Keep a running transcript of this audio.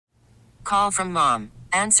Call from mom.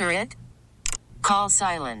 Answer it. Call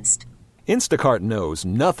silenced. Instacart knows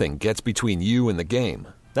nothing gets between you and the game.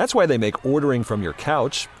 That's why they make ordering from your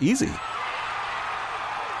couch easy.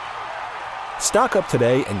 Stock up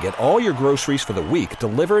today and get all your groceries for the week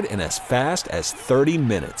delivered in as fast as 30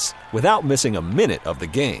 minutes without missing a minute of the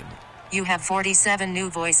game. You have 47 new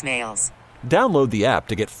voicemails. Download the app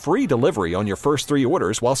to get free delivery on your first 3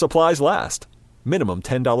 orders while supplies last. Minimum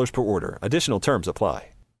 $10 per order. Additional terms apply.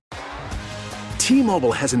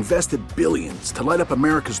 T-Mobile has invested billions to light up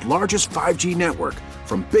America's largest 5G network,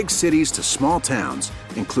 from big cities to small towns,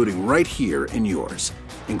 including right here in yours.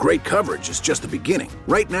 And great coverage is just the beginning.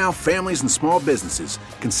 Right now, families and small businesses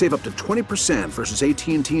can save up to 20% versus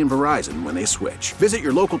AT&T and Verizon when they switch. Visit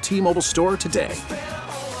your local T-Mobile store today.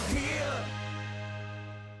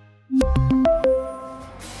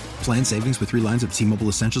 Plan savings with 3 lines of T-Mobile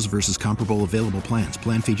Essentials versus comparable available plans.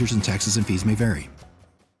 Plan features and taxes and fees may vary.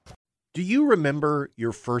 Do you remember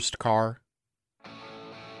your first car?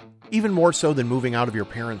 Even more so than moving out of your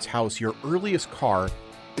parents' house, your earliest car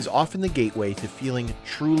is often the gateway to feeling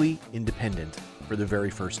truly independent for the very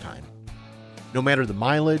first time. No matter the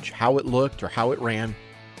mileage, how it looked, or how it ran,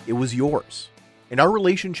 it was yours. And our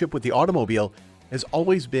relationship with the automobile has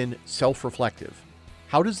always been self-reflective.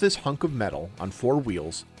 How does this hunk of metal on 4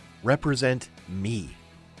 wheels represent me?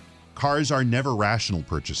 Cars are never rational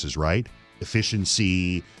purchases, right?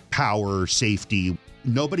 Efficiency, power, safety.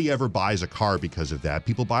 Nobody ever buys a car because of that.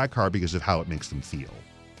 People buy a car because of how it makes them feel.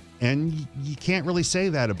 And you can't really say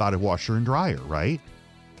that about a washer and dryer, right?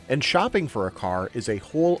 And shopping for a car is a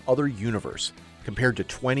whole other universe compared to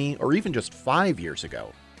 20 or even just 5 years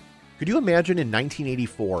ago. Could you imagine in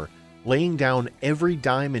 1984 laying down every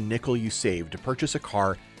dime and nickel you saved to purchase a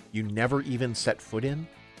car you never even set foot in?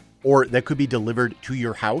 Or that could be delivered to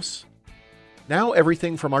your house? Now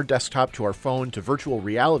everything from our desktop to our phone to virtual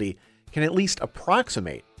reality can at least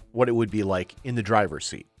approximate what it would be like in the driver's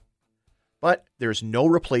seat. But there's no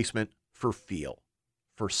replacement for feel,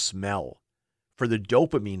 for smell, for the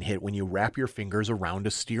dopamine hit when you wrap your fingers around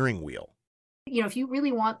a steering wheel. You know, if you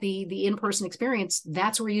really want the in-person experience,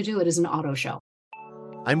 that's where you do it, as an auto show.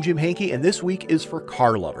 I'm Jim Hankey, and this week is for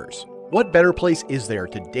car lovers. What better place is there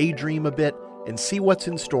to daydream a bit and see what's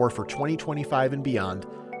in store for 2025 and beyond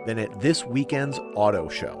than at this weekend's auto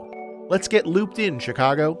show? Let's get looped in,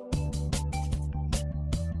 Chicago.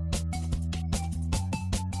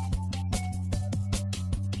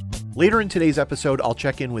 Later in today's episode, I'll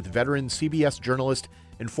check in with veteran CBS journalist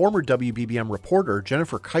and former WBBM reporter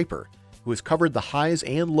Jennifer Kuiper, who has covered the highs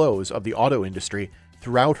and lows of the auto industry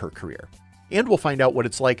throughout her career. And we'll find out what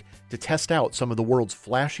it's like to test out some of the world's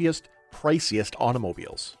flashiest, priciest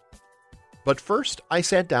automobiles. But first, I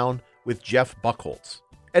sat down with Jeff Buchholz,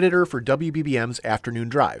 editor for WBBM's Afternoon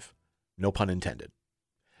Drive. No pun intended.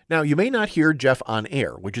 Now, you may not hear Jeff on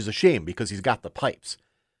air, which is a shame because he's got the pipes.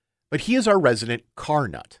 But he is our resident car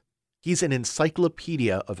nut. He's an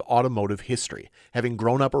encyclopedia of automotive history, having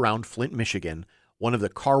grown up around Flint, Michigan, one of the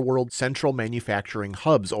car world's central manufacturing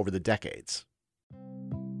hubs over the decades.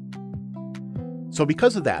 So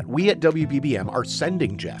because of that, we at WBBM are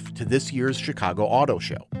sending Jeff to this year's Chicago Auto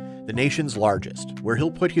Show, the nation's largest, where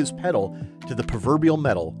he'll put his pedal to the proverbial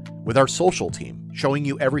metal with our social team, showing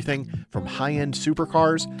you everything from high-end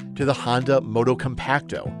supercars to the Honda Moto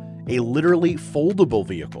Compacto, a literally foldable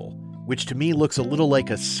vehicle, which to me looks a little like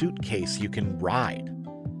a suitcase you can ride.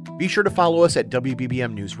 Be sure to follow us at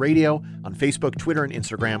WBBM News Radio on Facebook, Twitter, and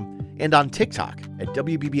Instagram, and on TikTok at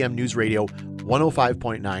WBBM News Radio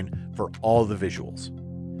 105.9 for all the visuals.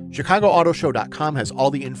 ChicagoAutoShow.com has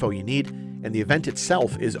all the info you need, and the event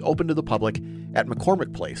itself is open to the public at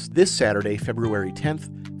McCormick Place this Saturday, February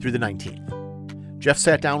 10th through the 19th. Jeff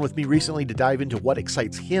sat down with me recently to dive into what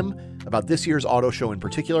excites him about this year's auto show in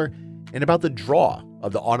particular, and about the draw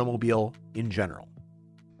of the automobile in general.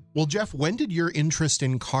 Well, Jeff, when did your interest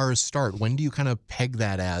in cars start? When do you kind of peg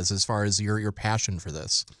that as far as your passion for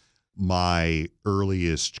this? My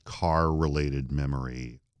earliest car-related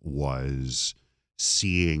memory was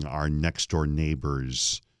seeing our next-door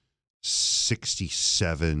neighbor's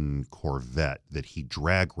 67 Corvette that he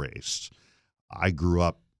drag raced. I grew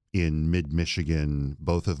up in mid-Michigan.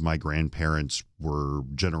 Both of my grandparents were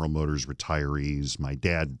General Motors retirees. My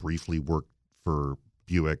dad briefly worked for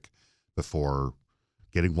Buick before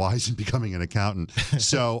getting wise and becoming an accountant.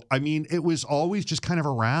 So, I mean, it was always just kind of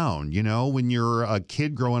around, you know, when you're a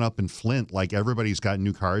kid growing up in Flint, like everybody's got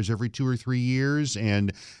new cars every 2 or 3 years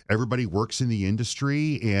and everybody works in the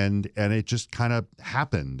industry and it just kind of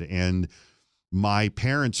happened. And my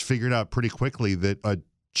parents figured out pretty quickly that a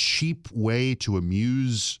cheap way to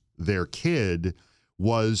amuse their kid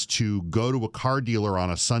was to go to a car dealer on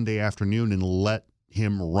a Sunday afternoon and let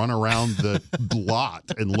him run around the lot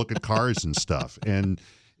and look at cars and stuff. And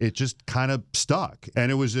it just kind of stuck.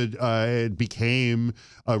 And it became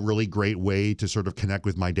a really great way to sort of connect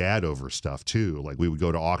with my dad over stuff too. Like we would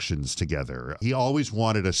go to auctions together. He always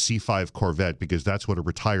wanted a C5 Corvette because that's what a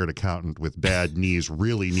retired accountant with bad knees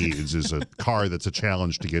really needs, is a car that's a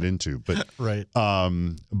challenge to get into. But right.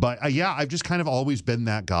 Yeah, I've just kind of always been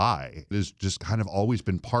that guy. It has just kind of always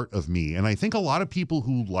been part of me. And I think a lot of people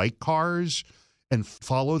who like cars and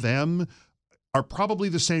follow them are probably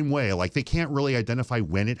the same way. Like they can't really identify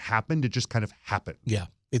when it happened. It just kind of happened. Yeah.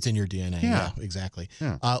 It's in your DNA. Yeah, exactly.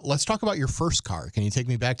 Yeah. Let's talk about your first car. Can you take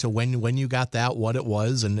me back to when you got that, what it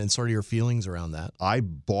was, and sort of your feelings around that? I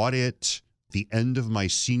bought it the end of my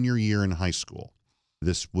senior year in high school.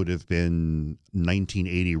 This would have been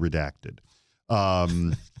 1980 redacted.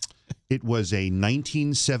 It was a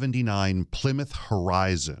 1979 Plymouth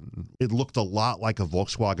Horizon. It looked a lot like a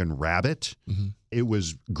Volkswagen Rabbit. Mm-hmm. It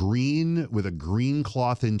was green with a green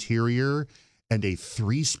cloth interior and a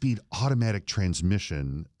 3-speed automatic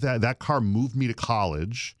transmission. That car moved me to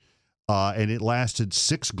college, and it lasted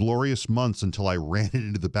 6 glorious months until I ran it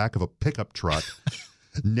into the back of a pickup truck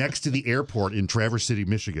next to the airport in Traverse City,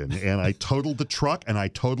 Michigan. And I totaled the truck and I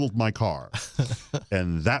totaled my car.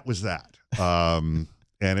 And that was that.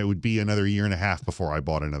 And it would be another year and a half before I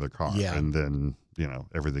bought another car. Yeah. And then,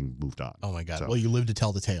 everything moved on. Oh, my God. So, well, you lived to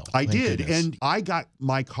tell the tale. I Thank did. goodness. And I got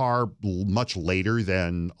my car much later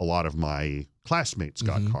than a lot of my classmates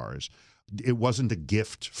got cars. It wasn't a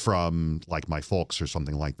gift from like my folks or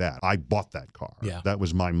something like that. I bought that car. Yeah. That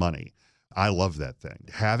was my money. I love that thing.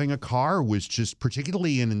 Having a car was just,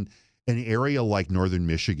 particularly in an area like northern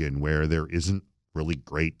Michigan where there isn't really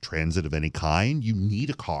great transit of any kind, you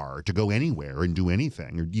need a car to go anywhere and do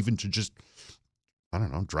anything, or even to just, I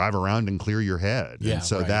don't know, drive around and clear your head. Yeah, and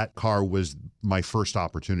so right. that car was my first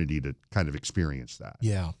opportunity to kind of experience that.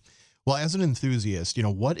 Yeah. Well, as an enthusiast,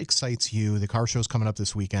 what excites you? The car show's coming up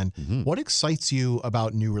this weekend. Mm-hmm. What excites you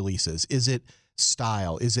about new releases? Is it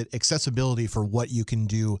style? Is it accessibility for what you can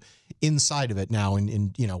do inside of it now?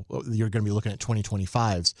 And you're going to be looking at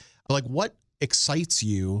 2025s. Like, what excites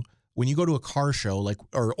you when you go to a car show, like,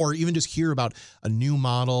 or even just hear about a new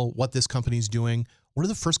model, what this company's doing? What are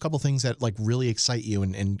the first couple things that like really excite you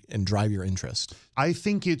and drive your interest? I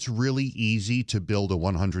think it's really easy to build a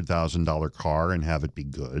 $100,000 car and have it be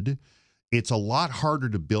good. It's a lot harder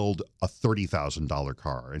to build a $30,000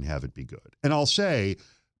 car and have it be good. And I'll say,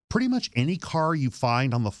 pretty much any car you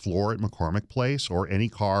find on the floor at McCormick Place, or any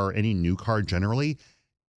new car generally,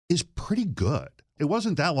 is pretty good. It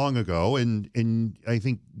wasn't that long ago, and I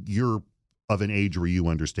think you're of an age where you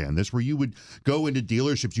understand this, where you would go into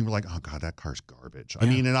dealerships and you were like, oh God, that car's garbage. Yeah. I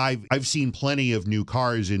mean, and I've seen plenty of new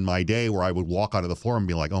cars in my day where I would walk out of the floor and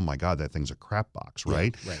be like, oh my God, that thing's a crap box,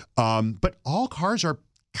 right? Yeah, right. But all cars are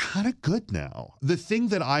kind of good now. The thing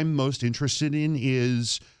that I'm most interested in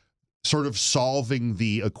is sort of solving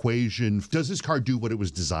the equation. Does this car do what it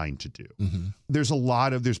was designed to do? Mm-hmm. There's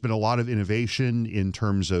been a lot of innovation in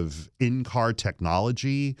terms of in-car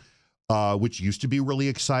technology, which used to be really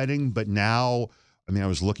exciting. But now, I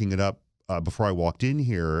was looking it up before I walked in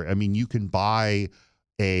here. You can buy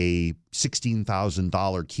a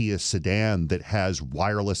 $16,000 Kia sedan that has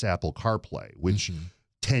wireless Apple CarPlay, which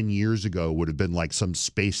 10 years ago would have been like some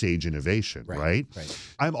space age innovation, right?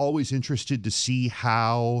 I'm always interested to see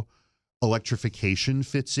how electrification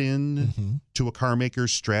fits in to a car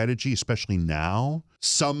maker's strategy, especially now.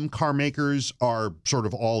 Some car makers are sort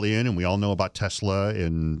of all in, and we all know about Tesla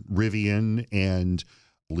and Rivian, and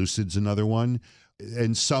Lucid's another one.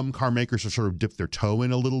 And some car makers have sort of dipped their toe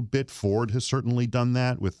in a little bit. Ford has certainly done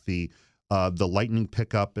that with the Lightning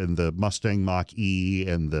pickup and the Mustang Mach-E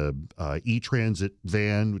and the E-Transit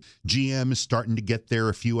van. GM is starting to get there.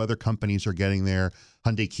 A few other companies are getting there.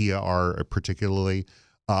 Hyundai, Kia are particularly.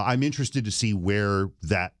 I'm interested to see where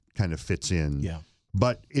that kind of fits in. Yeah.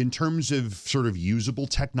 But in terms of sort of usable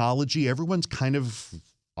technology, everyone's kind of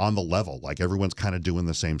on the level. Like everyone's kind of doing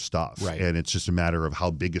the same stuff. Right. And it's just a matter of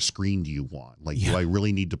how big a screen do you want? Like, do I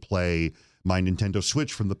really need to play my Nintendo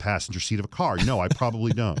Switch from the passenger seat of a car? No, I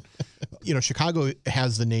probably don't. Chicago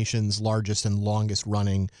has the nation's largest and longest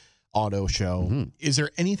running auto show. Mm-hmm. Is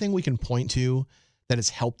there anything we can point to that has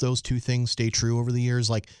helped those two things stay true over the years?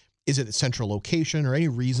 Like, is it a central location, or any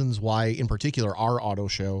reasons why, in particular, our auto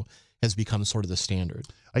show has become sort of the standard?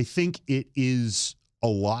 I think it is a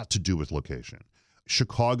lot to do with location.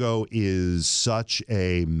 Chicago is such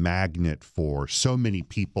a magnet for so many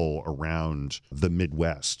people around the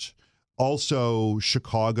Midwest. Also,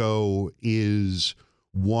 Chicago is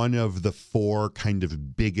one of the 4 kind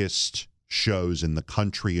of biggest shows in the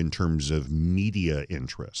country in terms of media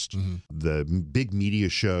interest. The big media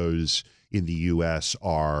shows in the U.S.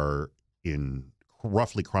 are in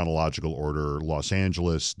roughly chronological order: Los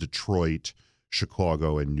Angeles, Detroit,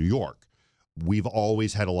 Chicago, and New York. We've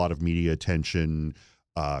always had a lot of media attention.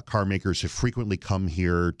 Car makers have frequently come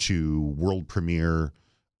here to world premiere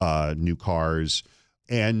new cars.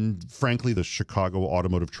 And frankly, the Chicago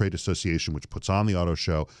Automotive Trade Association, which puts on the auto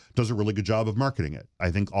show, does a really good job of marketing it.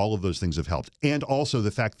 I think all of those things have helped. And also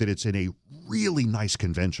the fact that it's in a really nice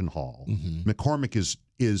convention hall. McCormick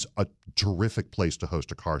is a terrific place to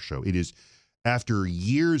host a car show. It is, after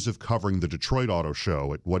years of covering the Detroit Auto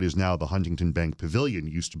Show at what is now the Huntington Bank Pavilion,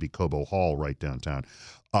 used to be Cobo Hall right downtown.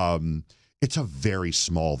 It's a very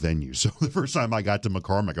small venue. So the first time I got to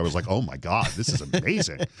McCormick, I was like, oh my God, this is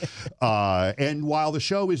amazing. And while the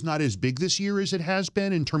show is not as big this year as it has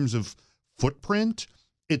been in terms of footprint,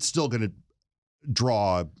 it's still going to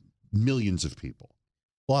draw millions of people.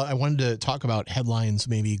 Well, I wanted to talk about headlines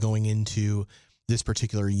maybe going into this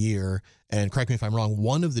particular year. And correct me if I'm wrong,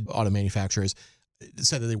 one of the auto manufacturers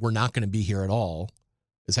said that they were not going to be here at all.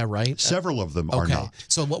 Is that right? Several of them are not.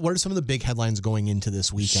 So what are some of the big headlines going into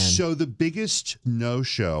this weekend? So the biggest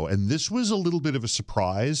no-show, and this was a little bit of a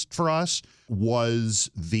surprise for us,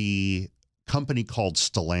 was the company called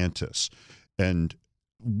Stellantis. And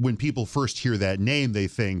when people first hear that name, they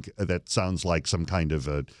think that sounds like some kind of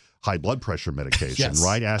a high blood pressure medication, yes.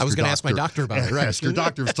 right? I was going to ask my doctor about it, right? Ask your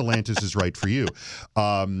doctor if Stellantis is right for you.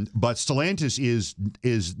 But Stellantis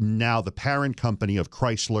is now the parent company of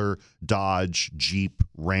Chrysler, Dodge, Jeep,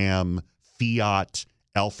 Ram, Fiat,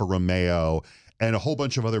 Alfa Romeo, and a whole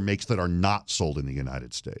bunch of other makes that are not sold in the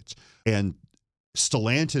United States. And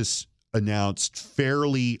Stellantis announced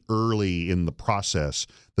fairly early in the process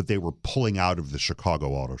that they were pulling out of the Chicago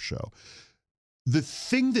Auto Show. The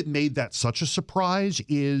thing that made that such a surprise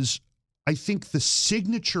is, I think, the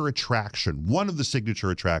signature attraction, one of the signature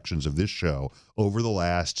attractions of this show over the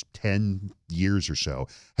last 10 years or so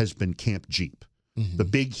has been Camp Jeep. The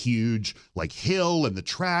big, huge, like, hill and the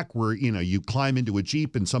track where, you know, you climb into a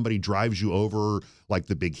Jeep and somebody drives you over, like,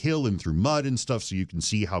 the big hill and through mud and stuff so you can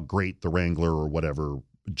see how great the Wrangler or whatever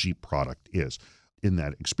Jeep product is in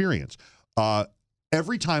that experience.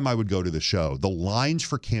 Every time I would go to the show, the lines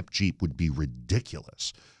for Camp Jeep would be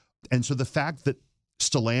ridiculous. And so the fact that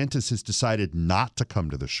Stellantis has decided not to come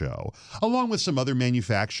to the show, along with some other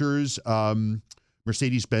manufacturers,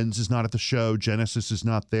 Mercedes-Benz is not at the show, Genesis is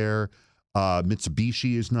not there,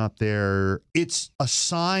 Mitsubishi is not there. It's a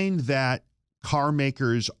sign that car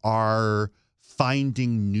makers are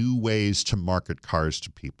finding new ways to market cars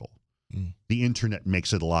to people. The internet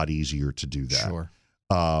makes it a lot easier to do that. Sure.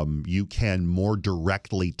 You can more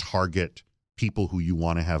directly target people who you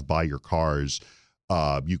want to have buy your cars.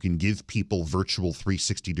 You can give people virtual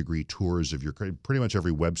 360-degree tours of your car. Pretty much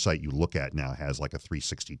every website you look at now has like a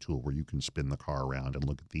 360 tool where you can spin the car around and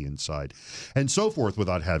look at the inside and so forth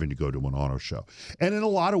without having to go to an auto show. And in a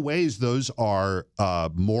lot of ways, those are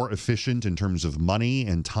more efficient in terms of money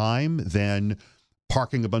and time than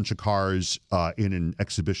parking a bunch of cars in an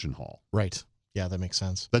exhibition hall. Right. Yeah, that makes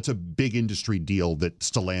sense. That's a big industry deal that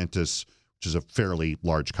Stellantis, which is a fairly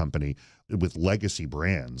large company with legacy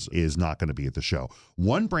brands, is not going to be at the show.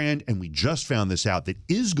 One brand, and we just found this out, that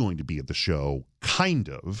is going to be at the show, kind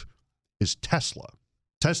of, is Tesla.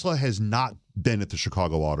 Tesla has not been at the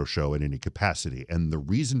Chicago Auto Show in any capacity. And the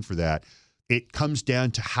reason for that, it comes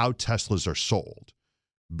down to how Teslas are sold,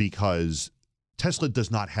 because Tesla does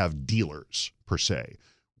not have dealers per se.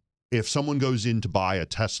 If someone goes in to buy a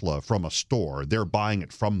Tesla from a store, they're buying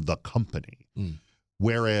it from the company.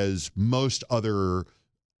 Whereas most other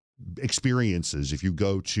experiences, if you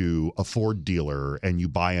go to a Ford dealer and you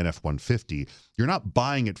buy an F-150, you're not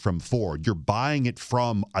buying it from Ford. You're buying it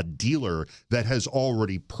from a dealer that has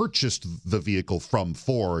already purchased the vehicle from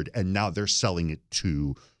Ford, and now they're selling it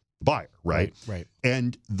to the buyer, right? Right.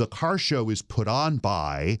 And the car show is put on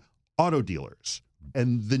by auto dealers.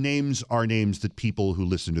 And the names are names that people who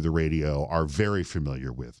listen to the radio are very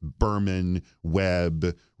familiar with. Berman,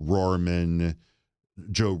 Webb, Rohrman,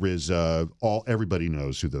 Joe Rizza, everybody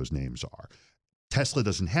knows who those names are. Tesla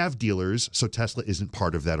doesn't have dealers, so Tesla isn't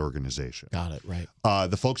part of that organization. Got it, right.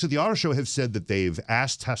 The folks at the auto show have said that they've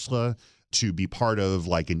asked Tesla to be part of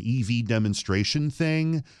like an EV demonstration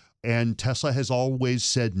thing, and Tesla has always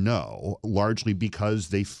said no, largely because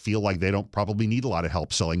they feel like they don't probably need a lot of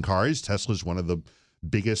help selling cars. Tesla's one of the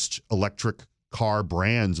biggest electric car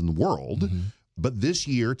brands in the world. But this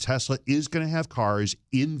year, Tesla is going to have cars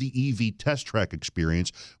in the EV Test Track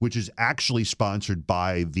experience, which is actually sponsored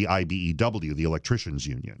by the IBEW, the Electricians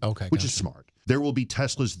Union, which is smart. There will be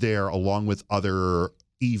Teslas there along with other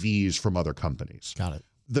EVs from other companies. Got it.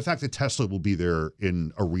 The fact that Tesla will be there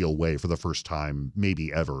in a real way for the first time,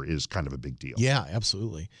 maybe ever, is kind of a big deal. Yeah,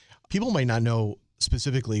 absolutely. People might not know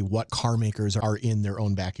specifically what car makers are in their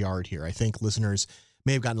own backyard here. I think listeners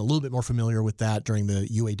may have gotten a little bit more familiar with that during the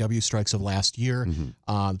UAW strikes of last year.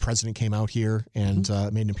 The president came out here and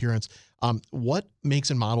made an appearance. What makes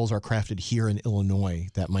and models are crafted here in Illinois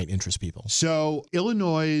that might interest people? So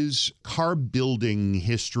Illinois' car building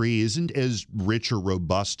history isn't as rich or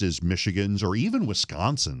robust as Michigan's or even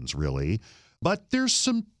Wisconsin's, really. But there's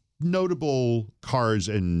some notable cars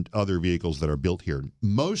and other vehicles that are built here.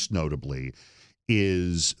 Most notably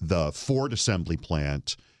is the Ford assembly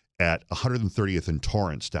plant at 130th and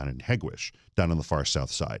Torrance down in Hegewisch, down on the far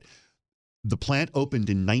south side. The plant opened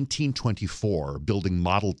in 1924, building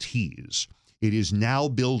Model Ts. It is now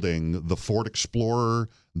building the Ford Explorer,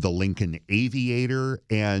 the Lincoln Aviator,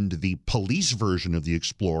 and the police version of the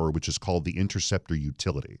Explorer, which is called the Interceptor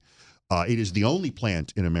Utility. It is the only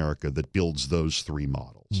plant in America that builds those three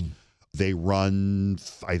models. They run,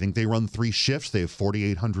 I think they run 3 shifts. They have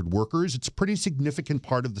 4,800 workers. It's a pretty significant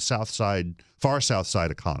part of the South Side, far South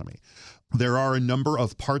Side economy. There are a number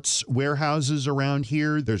of parts warehouses around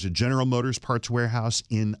here. There's a General Motors parts warehouse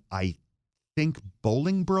in, I think,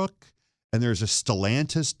 Bolingbrook, and there's a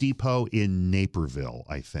Stellantis depot in Naperville,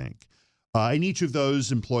 I think. And each of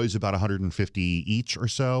those employs about 150 each or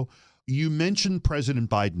so. You mentioned President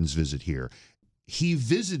Biden's visit here. He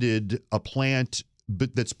visited a plant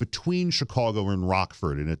that's between Chicago and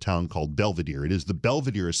Rockford in a town called Belvidere. It is the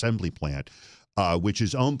Belvidere Assembly Plant, which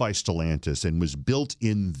is owned by Stellantis and was built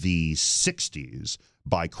in the 60s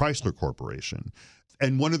by Chrysler Corporation.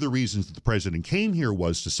 And one of the reasons that the president came here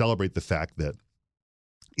was to celebrate the fact that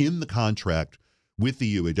in the contract with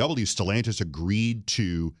the UAW, Stellantis agreed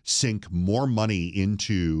to sink more money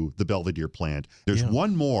into the Belvidere plant. There's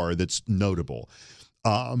one more that's notable,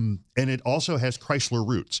 and it also has Chrysler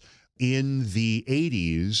roots. In the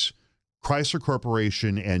 80s, Chrysler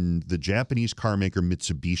Corporation and the Japanese car maker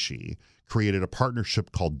Mitsubishi created a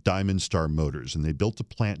partnership called Diamond Star Motors, and they built a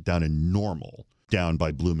plant down in Normal, down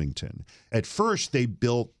by Bloomington. At first, they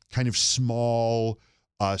built kind of small,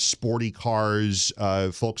 sporty cars.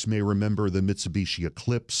 Folks may remember the Mitsubishi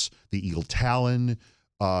Eclipse, the Eagle Talon,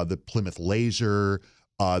 the Plymouth Laser.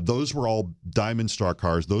 Those were all Diamond Star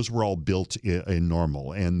cars. Those were all built in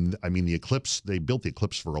Normal. And I mean, the Eclipse, they built the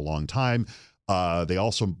Eclipse for a long time. They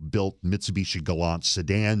also built Mitsubishi Galant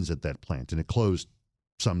sedans at that plant, and it closed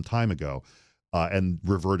some time ago and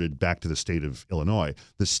reverted back to the state of Illinois.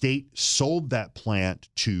 The state sold that plant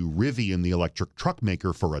to Rivian, the electric truck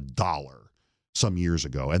maker, for $1 some years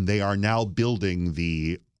ago. And they are now building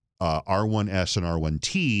the R1S and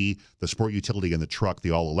R1T, the sport utility and the truck,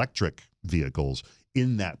 the all-electric vehicles,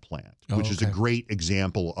 in that plant, which is a great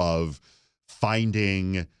example of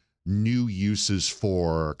finding new uses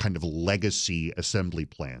for kind of legacy assembly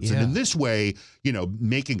plants. And in this way, you know,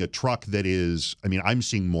 making a truck that is, I mean, I'm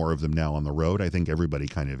seeing more of them now on the road. I think everybody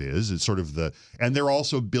kind of is. It's sort of and they're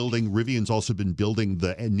also building, Rivian's also been building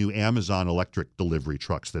the new Amazon electric delivery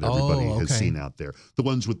trucks that everybody has seen out there. The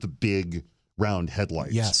ones with the big round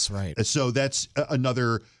headlights. Yes, right. So that's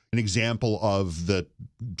an example of the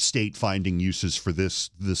state finding uses for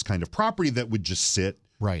this kind of property that would just sit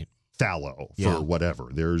fallow for whatever.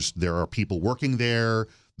 There are people working there.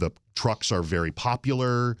 The trucks are very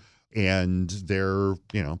popular, and they're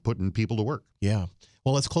putting people to work. Yeah.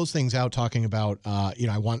 Well, let's close things out talking about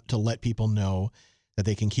I want to let people know that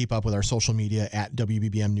they can keep up with our social media at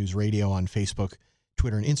WBBM News Radio on Facebook,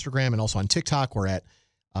 Twitter, and Instagram, and also on TikTok. We're at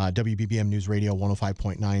WBBM News Radio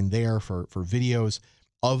 105.9 there for videos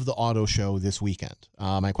of the auto show this weekend.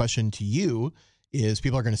 My question to you is,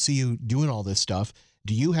 people are going to see you doing all this stuff.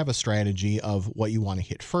 Do you have a strategy of what you want to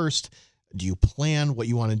hit first? Do you plan what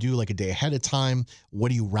you want to do like a day ahead of time? What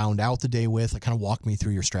do you round out the day with? Kind of walk me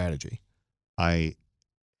through your strategy. I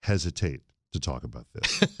hesitate to talk about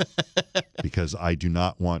this because I do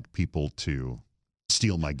not want people to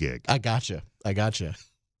steal my gig. I gotcha.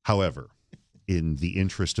 However, in the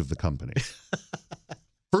interest of the company,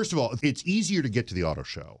 first of all, it's easier to get to the auto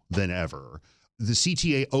show than ever. The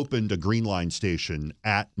CTA opened a Green Line station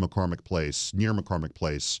at McCormick Place, near McCormick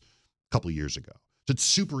Place, a couple of years ago. So it's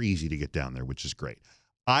super easy to get down there, which is great.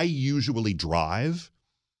 I usually drive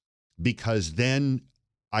because then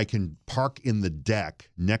I can park in the deck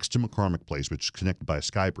next to McCormick Place, which is connected by a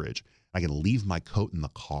sky bridge. I can leave my coat in the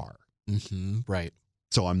car. Right.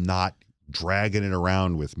 So I'm not dragging it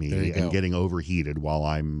around with me and getting overheated while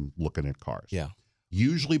I'm looking at cars. Yeah.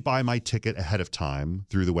 Usually buy my ticket ahead of time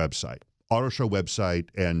through the website. Auto Show website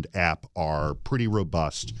and app are pretty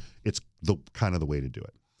robust. It's the kind of the way to do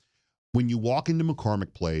it. When you walk into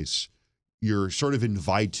McCormick Place, you're sort of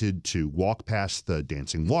invited to walk past the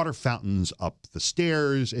dancing water fountains, up the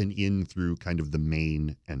stairs, and in through kind of the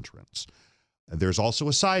main entrance. There's also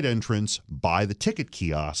a side entrance by the ticket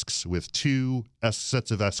kiosks with 2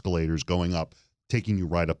 sets of escalators going up, taking you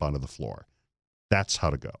right up onto the floor. That's how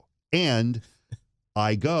to go. And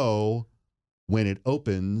I go when it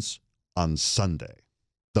opens on Sunday,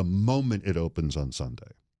 the moment it opens on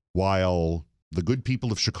Sunday, while the good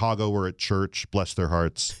people of Chicago are at church, bless their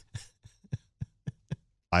hearts.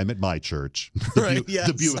 I'm at my church,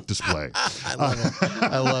 the Buick display. I love it.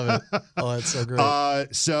 I love it. Oh, that's so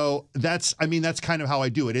great. So that's kind of how I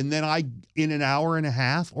do it. And then in an hour and a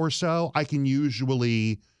half or so, I can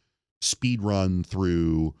usually speed run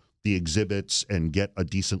through the exhibits and get a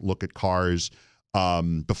decent look at cars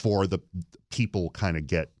before the people kind of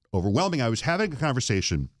get overwhelming. I was having a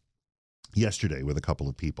conversation yesterday with a couple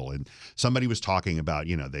of people, and somebody was talking about,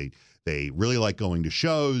 they really like going to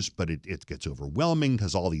shows, but it gets overwhelming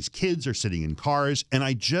because all these kids are sitting in cars. And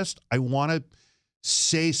I want to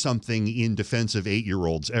say something in defense of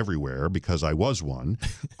 8-year-olds everywhere, because I was one.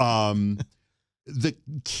 The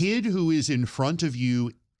kid who is in front of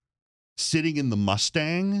you sitting in the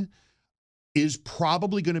Mustang is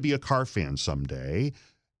probably going to be a car fan someday,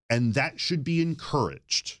 and that should be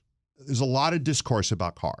encouraged. There's a lot of discourse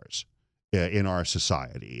about cars in our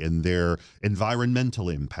society and their environmental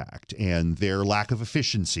impact and their lack of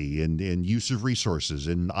efficiency and use of resources.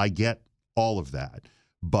 And I get all of that.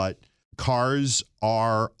 But cars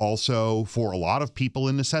are also, for a lot of people,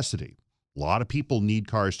 a necessity. A lot of people need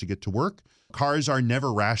cars to get to work. Cars are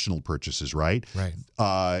never rational purchases, right?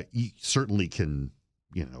 Right. You certainly can,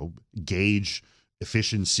 gauge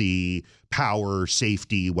efficiency, power,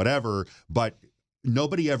 safety, whatever, but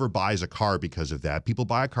nobody ever buys a car because of that. People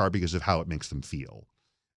buy a car because of how it makes them feel.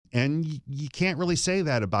 And you can't really say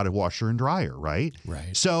that about a washer and dryer, right?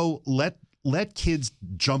 Right. So let kids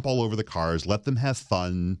jump all over the cars, let them have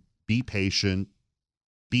fun, be patient,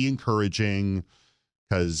 be encouraging,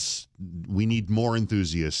 because we need more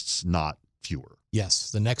enthusiasts, not fewer.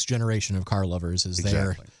 Yes, the next generation of car lovers is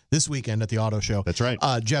there this weekend at the auto show. That's right.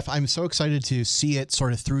 Jeff, I'm so excited to see it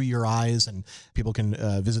sort of through your eyes, and people can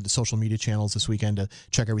visit the social media channels this weekend to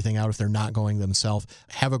check everything out if they're not going themselves.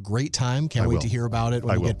 Have a great time. Can't wait to hear about it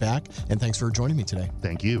when you get back. And thanks for joining me today.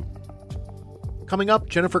 Thank you. Coming up,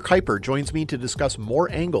 Jennifer Kuiper joins me to discuss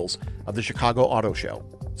more angles of the Chicago Auto Show.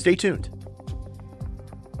 Stay tuned.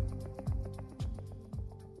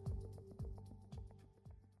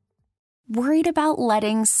 Worried about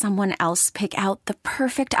letting someone else pick out the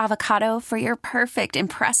perfect avocado for your perfect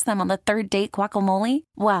impress them on the third date guacamole?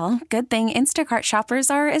 Well, good thing Instacart shoppers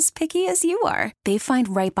are as picky as you are. They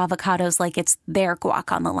find ripe avocados like it's their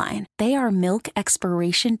guac on the line. They are milk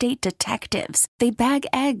expiration date detectives. They bag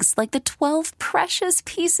eggs like the 12 precious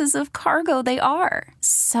pieces of cargo they are.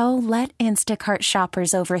 So let Instacart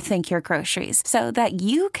shoppers overthink your groceries so that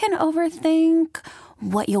you can overthink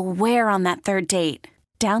what you'll wear on that third date.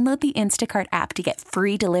 Download the Instacart app to get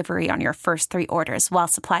free delivery on your first 3 orders while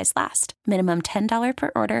supplies last. Minimum $10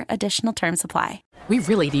 per order. Additional terms apply. We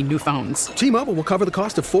really need new phones. T-Mobile will cover the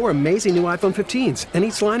cost of 4 amazing new iPhone 15s, and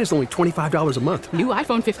each line is only $25 a month. New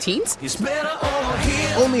iPhone 15s? It's better over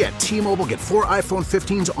here. Only at T-Mobile, get 4 iPhone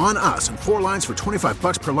 15s on us and 4 lines for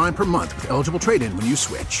 $25 per line per month with eligible trade-in when you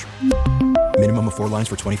switch. Minimum of 4 lines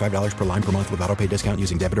for $25 per line per month with autopay discount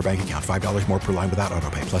using debit or bank account. $5 more per line without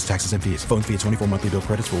autopay, plus taxes and fees. Phone fee at 24 monthly bill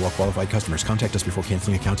credits for well-qualified customers. Contact us before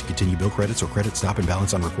canceling account to continue bill credits or credit stop and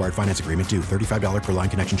balance on required finance agreement due. $35 per line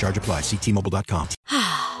connection charge applies. See T-Mobile.com.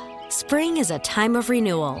 Spring is a time of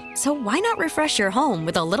renewal, so why not refresh your home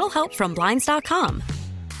with a little help from Blinds.com?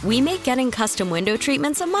 We make getting custom window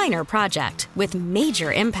treatments a minor project with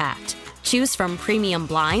major impact. Choose from premium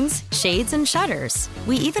blinds, shades, and shutters.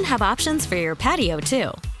 We even have options for your patio,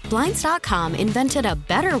 too. Blinds.com invented a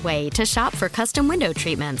better way to shop for custom window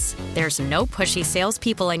treatments. There's no pushy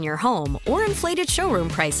salespeople in your home or inflated showroom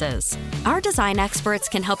prices. Our design experts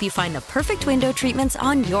can help you find the perfect window treatments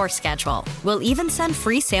on your schedule. We'll even send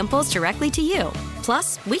free samples directly to you.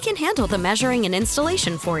 Plus, we can handle the measuring and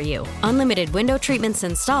installation for you. Unlimited window treatments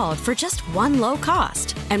installed for just one low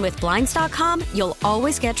cost. And with Blinds.com, you'll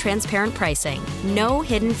always get transparent pricing. No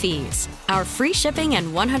hidden fees. Our free shipping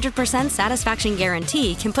and 100% satisfaction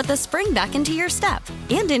guarantee can put the spring back into your step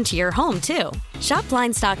and into your home, too. Shop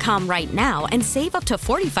Blinds.com right now and save up to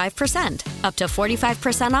 45%. Up to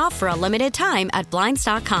 45% off for a limited time at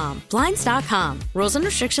Blinds.com. Blinds.com. Rules and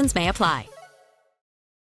restrictions may apply.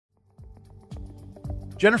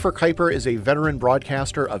 Jennifer Kuiper is a veteran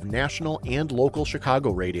broadcaster of national and local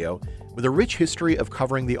Chicago radio with a rich history of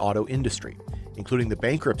covering the auto industry, including the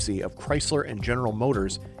bankruptcy of Chrysler and General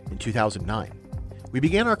Motors in 2009. We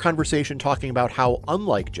began our conversation talking about how,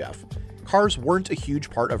 unlike Jeff, cars weren't a huge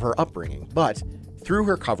part of her upbringing, but through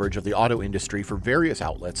her coverage of the auto industry for various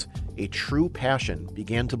outlets, a true passion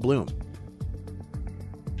began to bloom.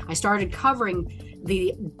 I started covering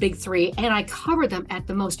the big three, and I covered them at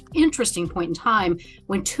the most interesting point in time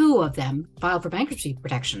when two of them filed for bankruptcy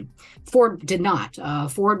protection. Ford did not.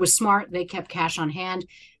 Ford was smart. They kept cash on hand.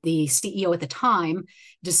 The CEO at the time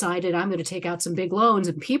decided, I'm going to take out some big loans.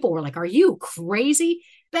 And people were like, are you crazy?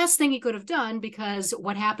 Best thing he could have done, because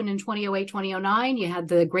what happened in 2008, 2009, you had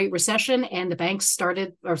the Great Recession and the banks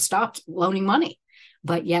stopped loaning money.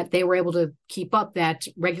 But yet they were able to keep up that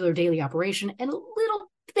regular daily operation and a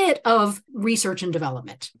little bit of research and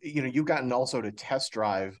development. You've gotten also to test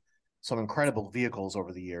drive some incredible vehicles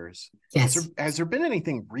over the years. Yes. Has there been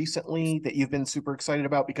anything recently that you've been super excited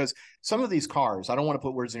about? Because some of these cars, I don't want to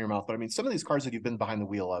put words in your mouth, but I mean, some of these cars that you've been behind the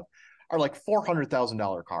wheel of are like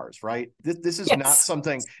 $400,000 cars, right? This is not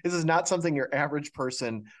something. This is not something your average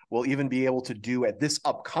person will even be able to do at this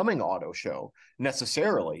upcoming auto show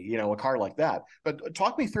necessarily. A car like that. But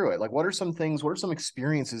talk me through it. Like, what are some things? What are some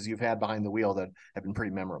experiences you've had behind the wheel that have been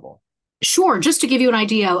pretty memorable? Sure. Just to give you an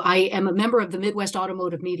idea, I am a member of the Midwest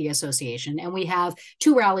Automotive Media Association, and we have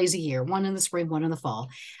 2 rallies a year, one in the spring, one in the fall.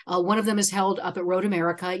 One of them is held up at Road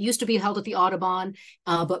America. It used to be held at the Audubon,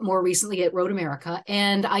 but more recently at Road America.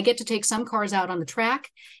 And I get to take some cars out on the track,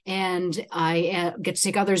 and I get to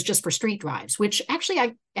take others just for street drives, which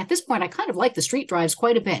actually at this point, I kind of like the street drives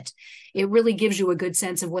quite a bit. It really gives you a good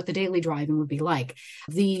sense of what the daily driving would be like.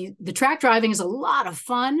 The track driving is a lot of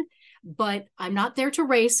fun, but I'm not there to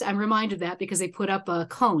race. I'm reminded of that because they put up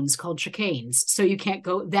cones called chicanes, so you can't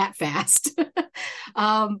go that fast.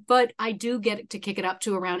 But I do get to kick it up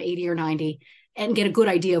to around 80 or 90 and get a good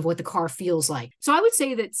idea of what the car feels like. So I would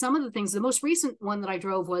say that some of the things, the most recent one that I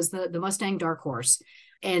drove was the Mustang Dark Horse.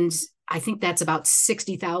 And I think that's about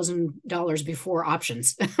 $60,000 before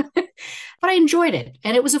options. But I enjoyed it.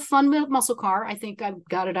 And it was a fun muscle car. I think I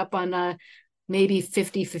got it up on maybe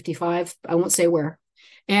 50, 55. I won't say where.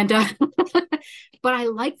 And but I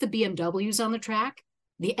like the BMWs on the track.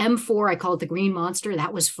 The M4, I call it the Green Monster.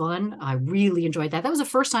 That was fun. I really enjoyed that. That was the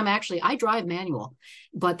first time I drive manual,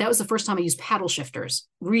 but that was the first time I used paddle shifters.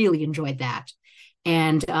 Really enjoyed that.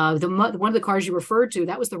 And one of the cars you referred to,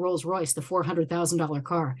 that was the Rolls Royce, the $400,000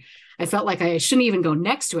 car. I felt like I shouldn't even go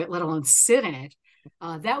next to it, let alone sit in it.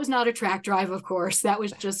 That was not a track drive, of course. That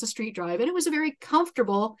was just a street drive. And it was a very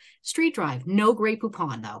comfortable street drive. No Grey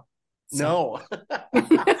Poupon, though. So. No.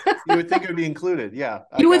 You would think it would be included. Yeah.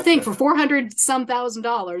 You would think for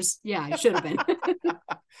 $400,000. Yeah, it should have been.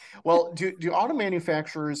 Well, do auto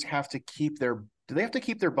manufacturers have to keep their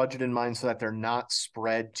budget in mind so that they're not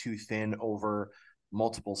spread too thin over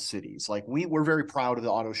multiple cities? Like we're very proud of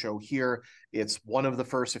the auto show here. It's one of the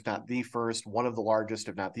first, if not the first, one of the largest,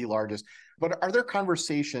 if not the largest. But are there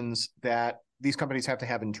conversations that these companies have to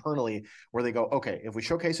have internally where they go, okay, if we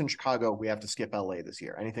showcase in Chicago, we have to skip LA this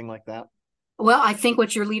year? Anything like that? Well, I think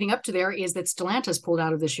what you're leading up to there is that Stellantis pulled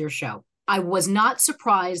out of this year's show. I was not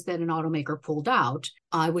surprised that an automaker pulled out.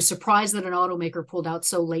 I was surprised that an automaker pulled out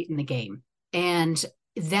so late in the game. And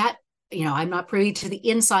that, I'm not privy to the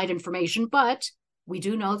inside information, but we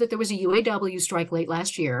do know that there was a UAW strike late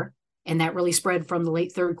last year, and that really spread from the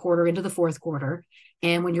late third quarter into the fourth quarter.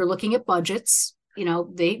 And when you're looking at budgets,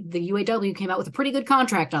 the UAW came out with a pretty good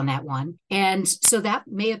contract on that one. And so that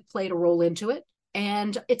may have played a role into it.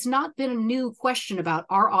 And it's not been a new question about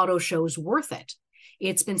are auto shows worth it?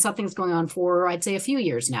 It's been something that's going on for, I'd say, a few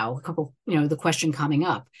years now, a couple, the question coming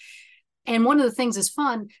up. And one of the things that's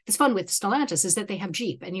fun with Stellantis is that they have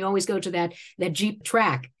Jeep, and you always go to that Jeep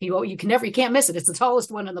track. You can't miss it. It's the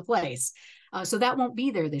tallest one in the place. So that won't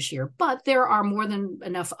be there this year, but there are more than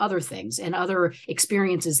enough other things and other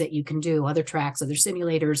experiences that you can do, other tracks, other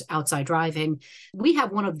simulators, outside driving. We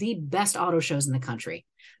have one of the best auto shows in the country,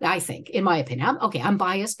 I think, in my opinion. I'm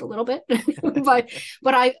biased a little bit, but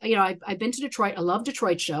I've been to Detroit. I love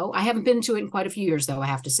Detroit show. I haven't been to it in quite a few years, though, I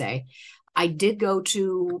have to say. I did go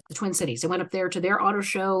to the Twin Cities. I went up there to their auto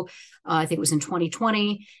show. I think it was in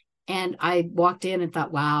 2020. And I walked in and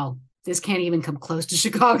thought, wow, this can't even come close to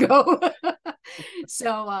Chicago.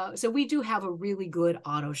 So we do have a really good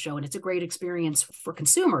auto show, and it's a great experience for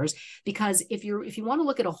consumers, because if you want to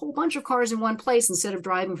look at a whole bunch of cars in one place instead of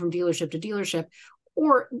driving from dealership to dealership,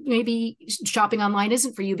 or maybe shopping online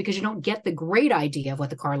isn't for you because you don't get the great idea of what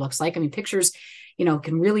the car looks like. I mean, pictures,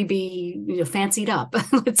 can really be fancied up,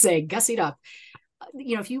 let's say, gussied up.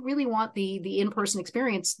 If you really want the in-person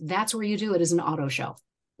experience, that's where you do it, as an auto show.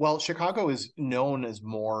 Well, Chicago is known as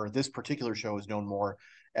more, this particular show is known more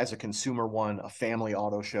as a consumer one, a family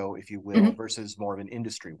auto show, if you will, versus more of an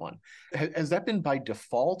industry one. Has that been by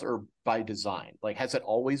default or by design? Like, has it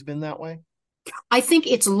always been that way? I think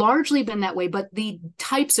it's largely been that way, but the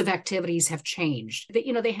types of activities have changed.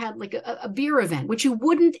 They had like a beer event, which you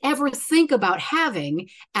wouldn't ever think about having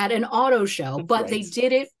at an auto show, but they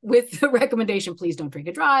did it with the recommendation, please don't drink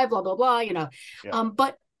and drive, blah, blah, blah,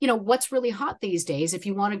 But what's really hot these days, if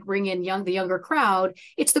you want to bring in the younger crowd,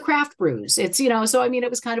 it's the craft brews. It's, so, it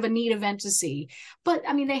was kind of a neat event to see. But,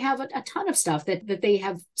 they have a ton of stuff that they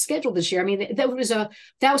have scheduled this year.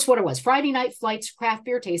 That was what it was. Friday night flights, craft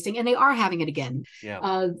beer tasting, and they are having it again.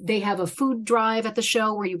 Yeah. They have a food drive at the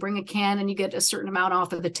show where you bring a can and you get a certain amount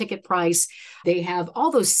off of the ticket price. They have all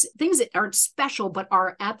those things that aren't special but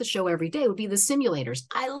are at the show every day would be the simulators.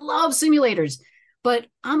 I love simulators. But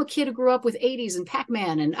I'm a kid who grew up with 80s and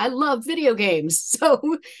Pac-Man, and I love video games.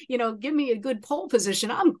 So, give me a good pole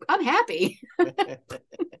position. I'm happy.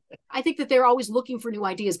 I think that they're always looking for new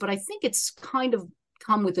ideas, but I think it's kind of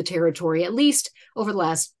come with the territory, at least over the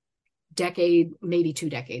last decade, maybe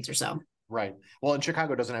 2 decades or so. Right. Well, and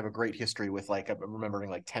Chicago doesn't have a great history with I'm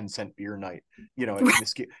remembering 10-cent beer night, at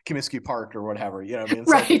Comiskey Park or whatever,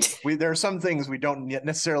 Right. There are some things we don't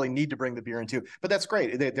necessarily need to bring the beer into, but that's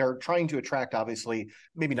great. They're trying to attract, obviously,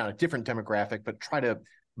 maybe not a different demographic, but try to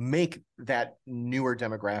make that newer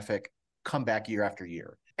demographic come back year after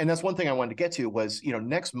year. And that's one thing I wanted to get to was,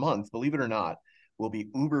 next month, believe it or not, will be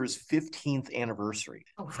Uber's 15th anniversary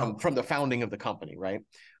from the founding of the company, right?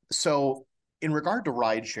 So in regard to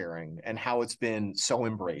ride sharing and how it's been so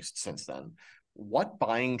embraced since then, what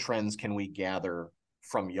buying trends can we gather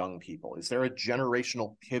from young people? Is there a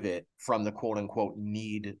generational pivot from the quote unquote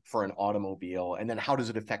need for an automobile? And then how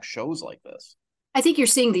does it affect shows like this? I think you're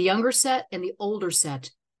seeing the younger set and the older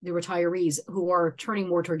set, the retirees who are turning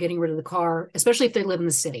more toward getting rid of the car, especially if they live in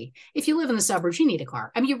the city. If you live in the suburbs, you need a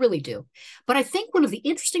car. You really do. But I think one of the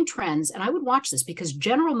interesting trends, and I would watch this because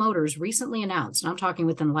General Motors recently announced, and I'm talking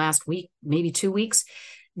within the last week, maybe 2 weeks,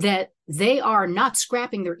 that they are not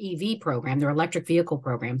scrapping their EV program, their electric vehicle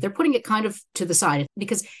program. They're putting it kind of to the side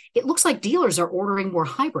because it looks like dealers are ordering more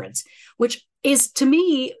hybrids, which is, to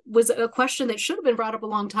me, was a question that should have been brought up a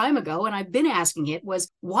long time ago. And I've been asking it was,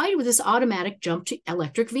 why would this automatic jump to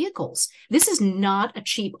electric vehicles? This is not a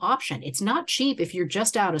cheap option. It's not cheap if you're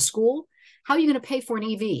just out of school. How are you going to pay for an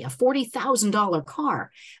EV, a $40,000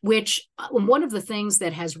 car, which one of the things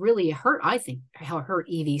that has really hurt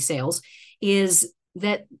EV sales is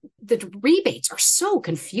that the rebates are so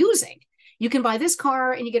confusing. You can buy this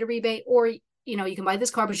car and you get a rebate, or, you can buy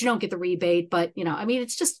this car, but you don't get the rebate. But,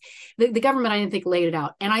 it's just the government, I didn't think, laid it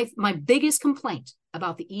out. And my biggest complaint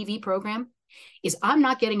about the EV program is I'm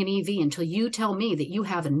not getting an EV until you tell me that you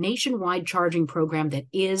have a nationwide charging program that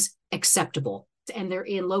is acceptable and they're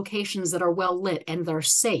in locations that are well lit and they're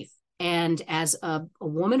safe. And as a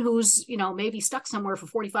woman who's, maybe stuck somewhere for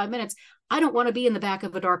 45 minutes, I don't want to be in the back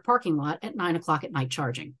of a dark parking lot at 9:00 at night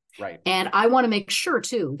charging. Right. And I want to make sure,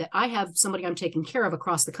 too, that I have somebody I'm taking care of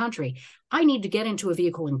across the country. I need to get into a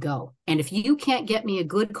vehicle and go. And if you can't get me a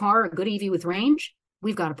good car, a good EV with range,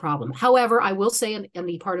 we've got a problem. However, I will say in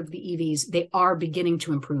the part of the EVs, they are beginning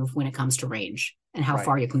to improve when it comes to range and how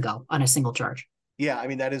far you can go on a single charge. Yeah,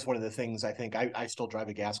 that is one of the things I think. I still drive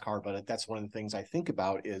a gas car, but that's one of the things I think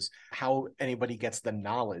about is how anybody gets the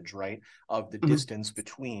knowledge, right, of the distance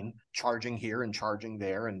between charging here and charging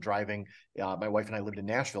there and driving. My wife and I lived in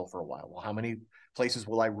Nashville for a while. Well, how many places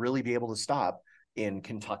will I really be able to stop in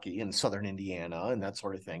Kentucky and southern Indiana and that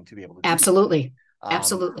sort of thing to be able to do Absolutely.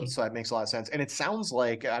 Absolutely. So that makes a lot of sense. And it sounds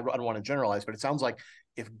like, I don't want to generalize, but it sounds like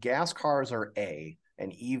if gas cars are A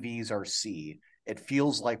and EVs are C, it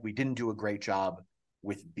feels like we didn't do a great job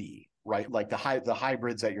with B, right? Like the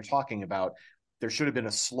hybrids that you're talking about, there should have been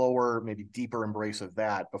a slower, maybe deeper embrace of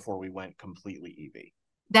that before we went completely EV.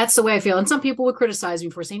 That's the way I feel. And some people would criticize me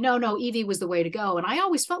for saying, no, EV was the way to go. And I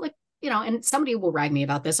always felt like, and somebody will rag me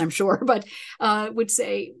about this, I'm sure, but would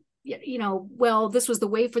say, well, this was the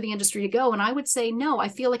way for the industry to go. And I would say, no, I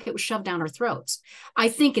feel like it was shoved down our throats. I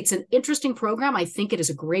think it's an interesting program. I think it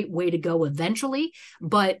is a great way to go eventually,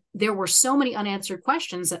 but there were so many unanswered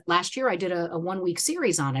questions that last year I did a 1-week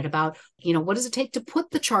series on it about, what does it take to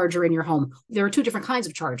put the charger in your home? There are 2 different kinds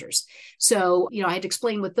of chargers. So, I had to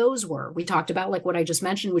explain what those were. We talked about like what I just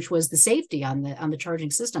mentioned, which was the safety on the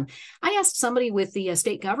charging system. I asked somebody with the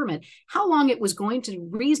state government how long it was going to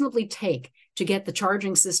reasonably take to get the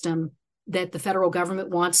charging system that the federal government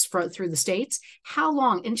wants through the states. How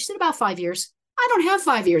long? And she said about 5 years. I don't have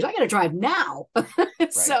 5 years. I got to drive now.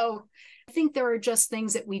 Right. So think there are just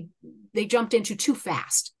things that they jumped into too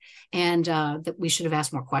fast, and that we should have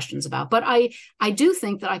asked more questions about. But I do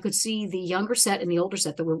think that I could see the younger set and the older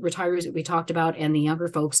set, the retirees that we talked about, and the younger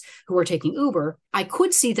folks who are taking Uber, I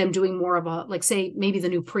could see them doing more of a, like, say, maybe the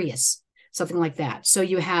new Prius, something like that. So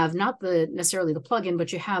you have not necessarily the plug-in,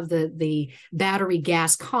 but you have the battery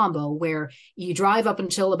gas combo where you drive up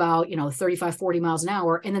until about 35, 40 miles an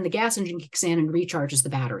hour, and then the gas engine kicks in and recharges the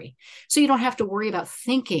battery. So you don't have to worry about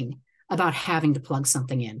thinking about having to plug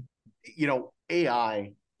something in.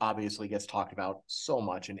 AI obviously gets talked about so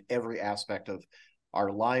much in every aspect of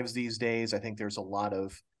our lives these days. I think there's a lot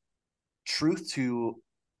of truth to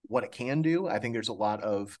what it can do. I think there's a lot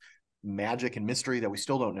of magic and mystery that we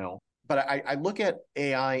still don't know. But I look at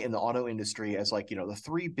AI in the auto industry as like, the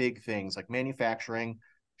three big things, like manufacturing,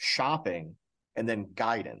 shopping, and then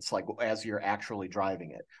guidance, like as you're actually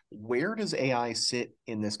driving it. Where does AI sit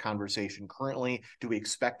in this conversation currently? Do we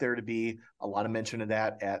expect there to be a lot of mention of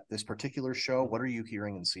that at this particular show? What are you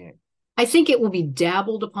hearing and seeing? I think it will be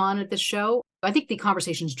dabbled upon at the show. I think the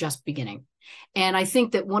conversation is just beginning. And I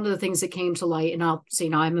think that one of the things that came to light, and I'll say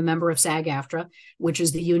now I'm a member of SAG-AFTRA, which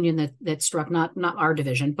is the union that struck not our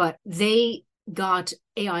division, but they got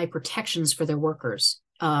AI protections for their workers.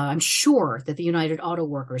 I'm sure that the United Auto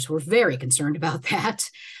Workers were very concerned about that.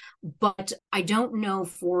 But I don't know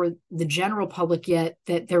for the general public yet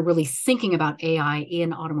that they're really thinking about AI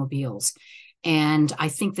in automobiles. And I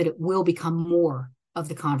think that it will become more of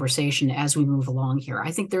the conversation as we move along here.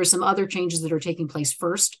 I think there are some other changes that are taking place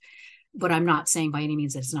first, but I'm not saying by any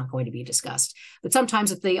means that it's not going to be discussed. But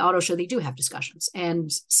sometimes at the auto show, they do have discussions, and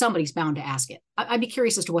somebody's bound to ask it. I'd be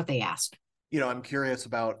curious as to what they asked. I'm curious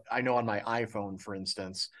about, I know on my iPhone, for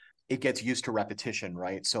instance, it gets used to repetition,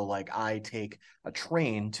 right? So like I take a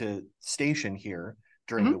train to station here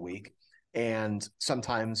during the week, and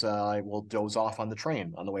sometimes I will doze off on the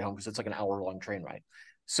train on the way home because it's like an hour-long train ride.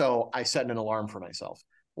 So I set an alarm for myself.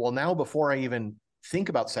 Well, now before I even think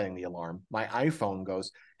about setting the alarm, my iPhone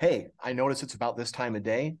goes, hey, I notice it's about this time of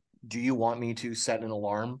day. Do you want me to set an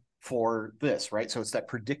alarm for this, right? So it's that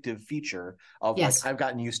predictive feature of like, I've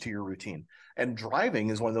gotten used to your routine. And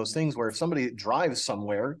driving is one of those things where if somebody drives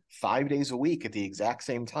somewhere 5 days a week at the exact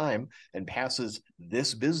same time and passes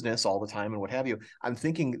this business all the time and what have you, I'm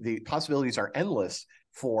thinking the possibilities are endless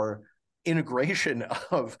for integration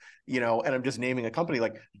of, and I'm just naming a company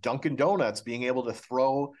like Dunkin' Donuts being able to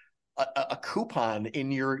throw a coupon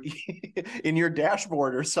in your in your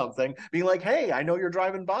dashboard or something, being like, hey, I know you're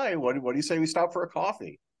driving by. What do you say we stop for a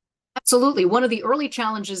coffee? Absolutely. One of the early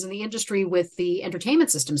challenges in the industry with the entertainment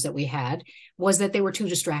systems that we had was that they were too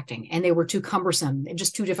distracting and they were too cumbersome and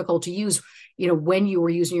just too difficult to use, when you were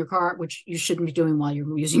using your car, which you shouldn't be doing while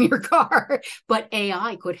you're using your car. But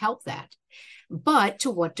AI could help that. But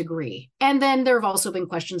to what degree? And then there have also been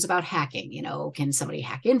questions about hacking. Can somebody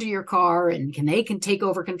hack into your car, and can take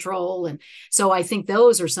over control? And so I think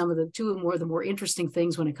those are some of the more interesting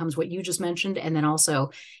things when it comes to what you just mentioned. And then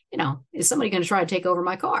also, is somebody going to try to take over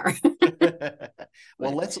my car?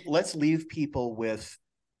 Well, let's leave people with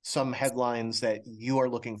some headlines that you are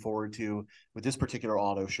looking forward to with this particular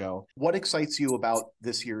auto show. What excites you about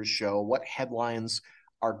this year's show? What headlines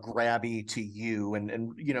are grabby to you,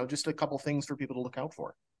 and just a couple things for people to look out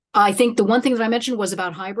for? I think the one thing that I mentioned was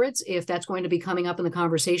about hybrids, if that's going to be coming up in the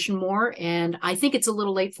conversation more. And I think it's a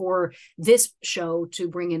little late for this show to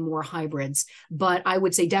bring in more hybrids, but I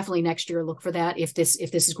would say definitely next year, look for that. If this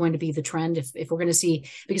is going to be the trend, if we're going to see,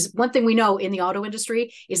 because one thing we know in the auto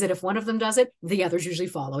industry is that if one of them does it, the others usually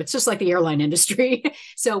follow. It's just like the airline industry.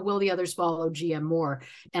 So will the others follow GM more?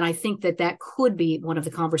 And I think that could be one of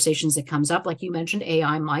the conversations that comes up. Like you mentioned,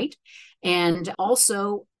 AI might. And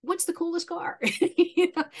also, what's the coolest car?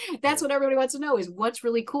 That's what everybody wants to know, is what's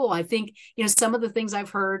really cool. I think, some of the things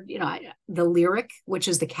I've heard, the Lyric, which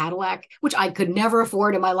is the Cadillac, which I could never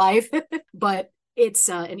afford in my life, but it's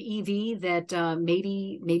an EV that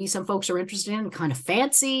maybe some folks are interested in, kind of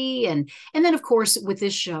fancy. And then, of course, with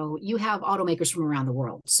this show, you have automakers from around the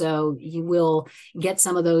world. So you will get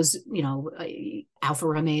some of those, Alfa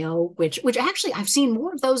Romeo, which actually I've seen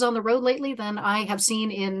more of those on the road lately than I have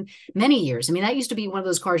seen in many years. I mean, that used to be one of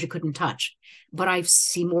those cars you couldn't touch, but I've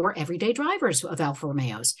seen more everyday drivers of Alfa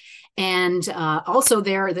Romeos. And also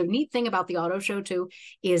the neat thing about the auto show too,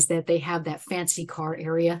 is that they have that fancy car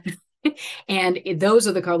area. And those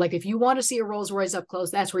are the cars. Like if you want to see a Rolls Royce up close,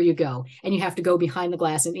 that's where you go. And you have to go behind the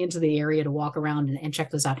glass and into the area to walk around and check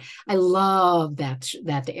those out. I love that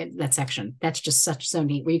section. That's just so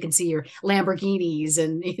neat, where you can see your Lamborghinis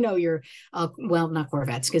and, your, well, not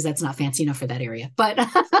Corvettes, because that's not fancy enough for that area, but,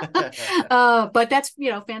 but that's,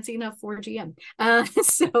 fancy enough for GM.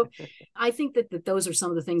 So I think that those are some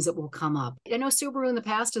of the things that will come up. I know Subaru in the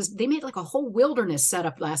past they made like a whole wilderness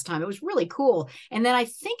setup last time. It was really cool. And then I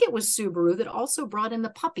think it was Subaru that also brought in the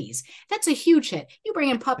puppies. That's a huge hit. You bring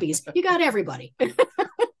in puppies, you got everybody.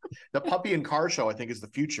 The puppy and car show, I think, is the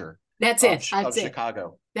future. That's it. Of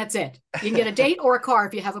Chicago. That's it. You can get a date or a car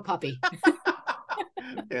if you have a puppy.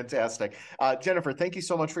 Fantastic. Jennifer, thank you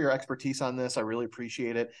so much for your expertise on this. I really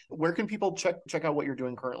appreciate it. Where can people check out what you're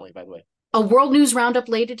doing currently, by the way? A World News Roundup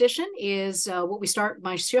late edition is what we start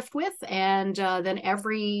my shift with, and then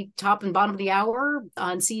every top and bottom of the hour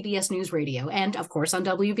on CBS News Radio, and of course on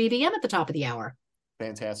WBBM at the top of the hour.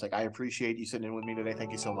 Fantastic. I appreciate you sitting in with me today.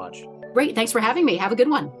 Thank you so much. Great. Thanks for having me. Have a good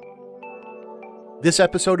one. This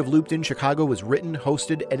episode of Looped in Chicago was written,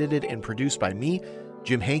 hosted, edited, and produced by me,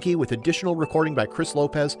 Jim Hankey, with additional recording by Chris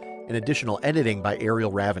Lopez and additional editing by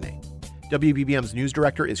Ariel Ravenay. WBBM's news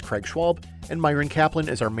director is Craig Schwalb, and Myron Kaplan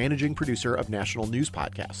is our managing producer of national news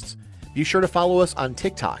podcasts. Be sure to follow us on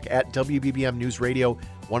TikTok at WBBM News Radio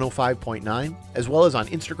 105.9, as well as on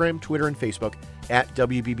Instagram, Twitter, and Facebook at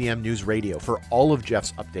WBBM News Radio for all of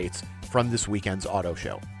Jeff's updates from this weekend's auto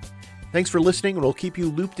show. Thanks for listening, and we'll keep you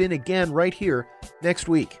looped in again right here next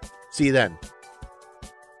week. See you then.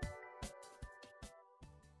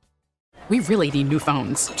 We really need new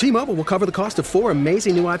phones. T-Mobile will cover the cost of 4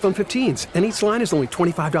 amazing new iPhone 15s, and each line is only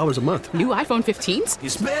 $25 a month. New iPhone 15s?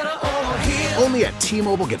 It's better over here. Only at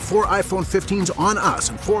T-Mobile, get 4 iPhone 15s on us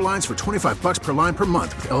and 4 lines for $25 per line per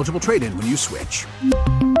month with eligible trade-in when you switch.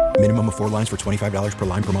 Minimum of 4 lines for $25 per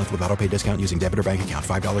line per month with autopay discount using debit or bank account.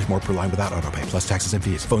 $5 more per line without autopay, plus taxes and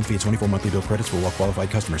fees. Phone fee at 24 monthly bill credits for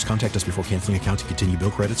well-qualified customers. Contact us before canceling account to continue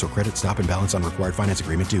bill credits or credit stop and balance on required finance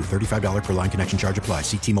agreement due. $35 per line connection charge applies.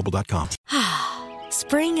 See T-Mobile.com.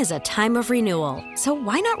 Spring is a time of renewal, so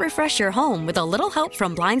why not refresh your home with a little help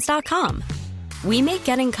from Blinds.com? We make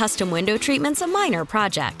getting custom window treatments a minor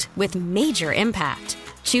project with major impact.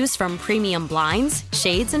 Choose from premium blinds,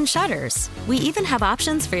 shades, and shutters. We even have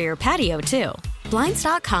options for your patio, too.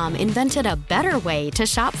 Blinds.com invented a better way to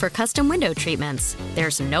shop for custom window treatments.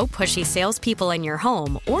 There's no pushy salespeople in your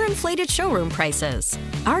home or inflated showroom prices.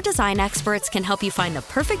 Our design experts can help you find the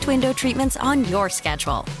perfect window treatments on your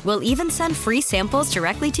schedule. We'll even send free samples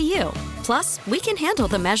directly to you. Plus, we can handle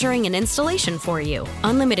the measuring and installation for you.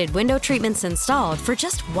 Unlimited window treatments installed for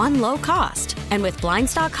just one low cost. And with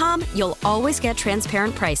Blinds.com, you'll always get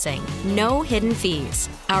transparent pricing. No hidden fees.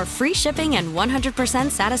 Our free shipping and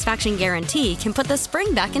 100% satisfaction guarantee can put the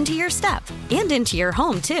spring back into your step and into your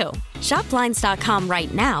home, too. Shop Blinds.com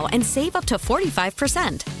right now and save up to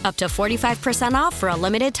 45%. Up to 45% off for a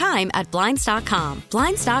limited time at Blinds.com.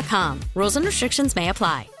 Blinds.com. Rules and restrictions may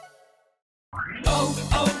apply.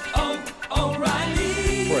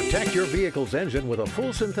 O'Reilly. Protect your vehicle's engine with a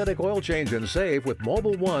full synthetic oil change and save with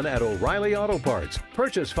Mobil 1 at O'Reilly Auto Parts.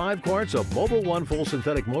 Purchase 5 quarts of Mobil 1 full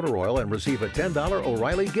synthetic motor oil and receive a $10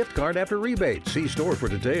 O'Reilly gift card after rebate. See store for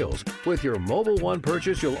details. With your Mobil 1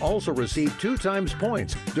 purchase, you'll also receive 2 times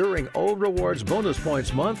points during O Rewards Bonus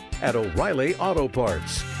Points Month at O'Reilly Auto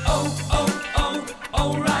Parts.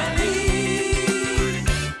 O'Reilly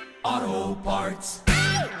Auto Parts.